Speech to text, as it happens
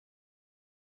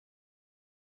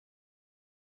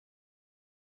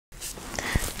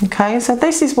Okay, so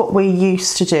this is what we're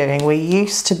used to doing. We're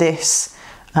used to this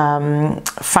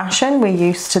fashion, we're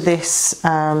used to this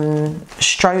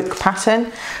stroke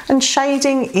pattern, and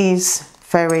shading is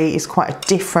quite a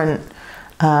different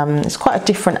it's quite a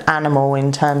different animal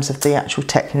in terms of the actual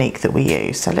technique that we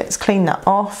use. So let's clean that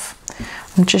off.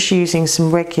 I'm just using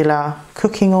some regular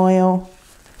cooking oil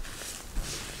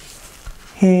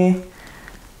here,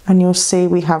 and you'll see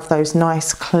we have those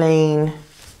nice clean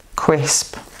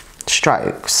crisp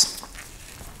strokes.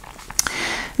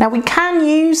 Now we can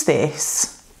use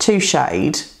this to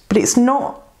shade, but it's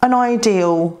not an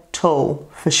ideal tool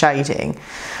for shading.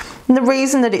 And the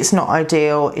reason that it's not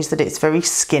ideal is that it's very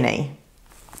skinny.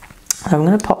 So I'm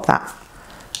going to pop that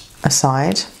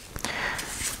aside,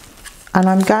 and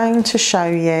I'm going to show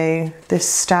you the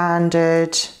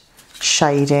standard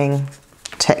shading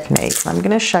technique. I'm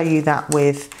going to show you that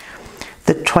with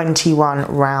the 21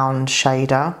 round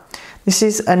shader. This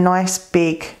is a nice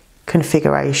big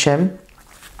configuration.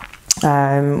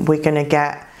 We're going to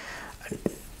get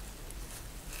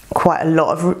quite a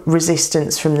lot of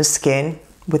resistance from the skin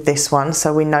with this one,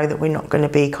 so we know that we're not going to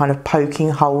be kind of poking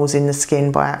holes in the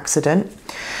skin by accident,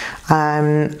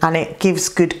 and it gives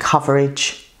good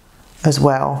coverage as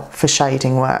well for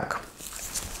shading work.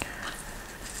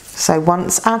 So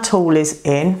once our tool is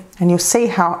in, and you'll see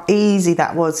how easy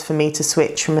that was for me to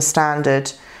switch from a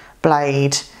standard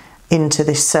blade into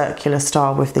this circular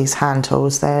style with these hand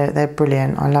tools. They're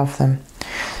brilliant, I love them.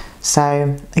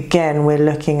 So again, we're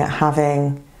looking at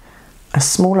having a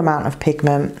small amount of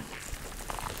pigment,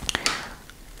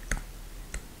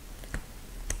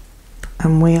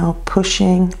 and we are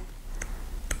pushing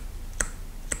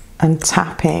and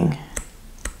tapping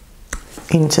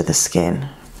into the skin.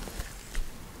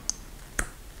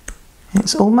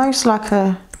 It's almost like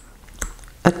a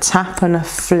tap and a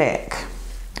flick.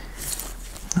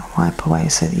 I'll wipe away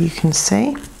so that you can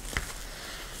see.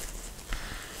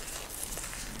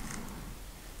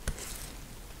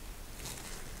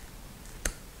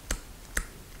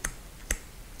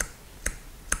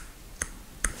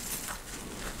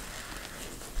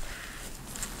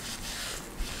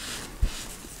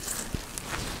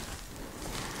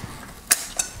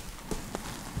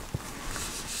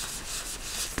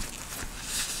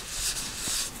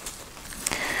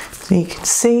 So you can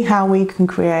see how we can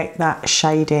create that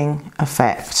shading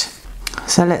effect.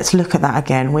 So let's look at that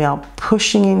again. We are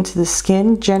pushing into the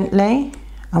skin gently,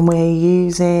 and we're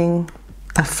using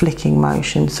a flicking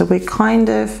motion. So we're kind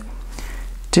of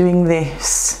doing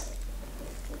this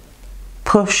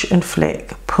push and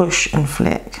flick, push and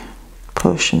flick,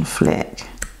 push and flick.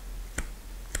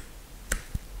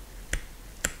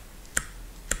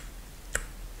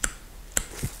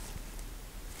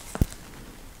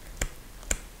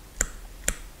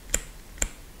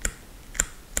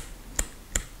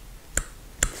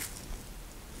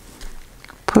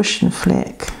 Push and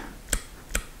flick.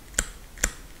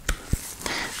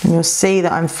 And you'll see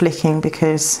that I'm flicking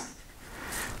because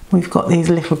we've got these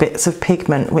little bits of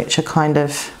pigment which are kind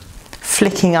of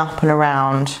flicking up and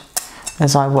around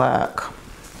as I work.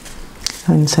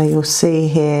 And so you'll see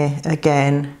here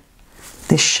again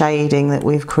this shading that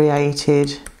we've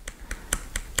created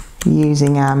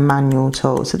using our manual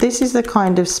tool. So this is the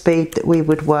kind of speed that we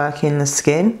would work in the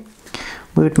skin.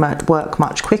 We would work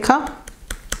much quicker.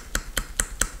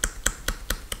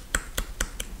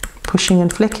 Pushing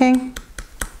and flicking.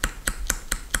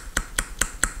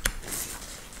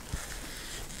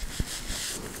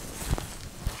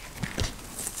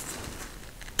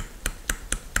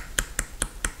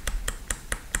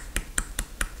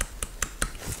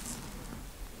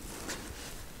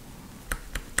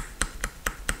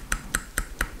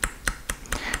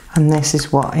 And this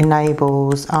is what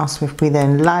enables us, if we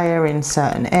then layer in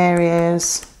certain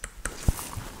areas,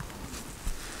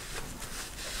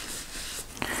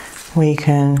 we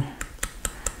can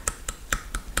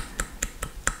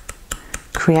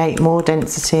create more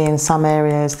density in some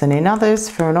areas than in others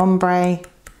for an ombre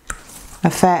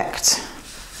effect.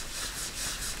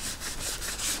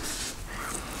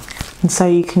 And so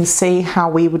you can see how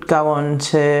we would go on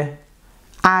to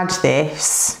add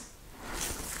this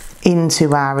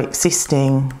into our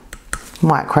existing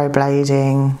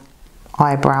microblading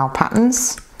eyebrow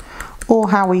patterns, or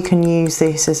how we can use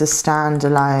this as a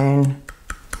standalone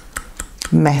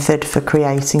method for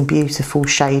creating beautiful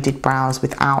shaded brows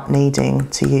without needing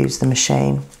to use the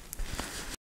machine.